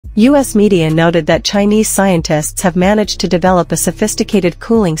U.S. media noted that Chinese scientists have managed to develop a sophisticated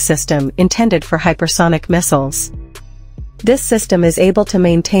cooling system intended for hypersonic missiles. This system is able to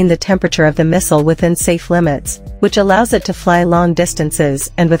maintain the temperature of the missile within safe limits, which allows it to fly long distances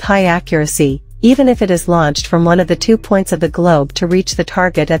and with high accuracy, even if it is launched from one of the 2 points of the globe to reach the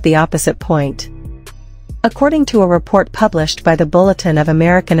target at the opposite point. According to a report published by the Bulletin of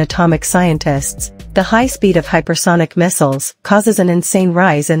American Atomic Scientists, the high speed of hypersonic missiles causes an insane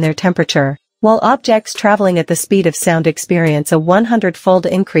rise in their temperature, while objects traveling at the speed of sound experience a 100-fold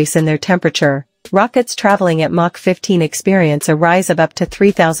increase in their temperature. Rockets traveling at Mach 15 experience a rise of up to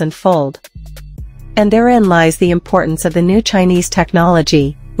 3,000-fold. And therein lies the importance of the new Chinese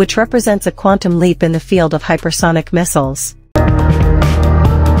technology, which represents a quantum leap in the field of hypersonic missiles.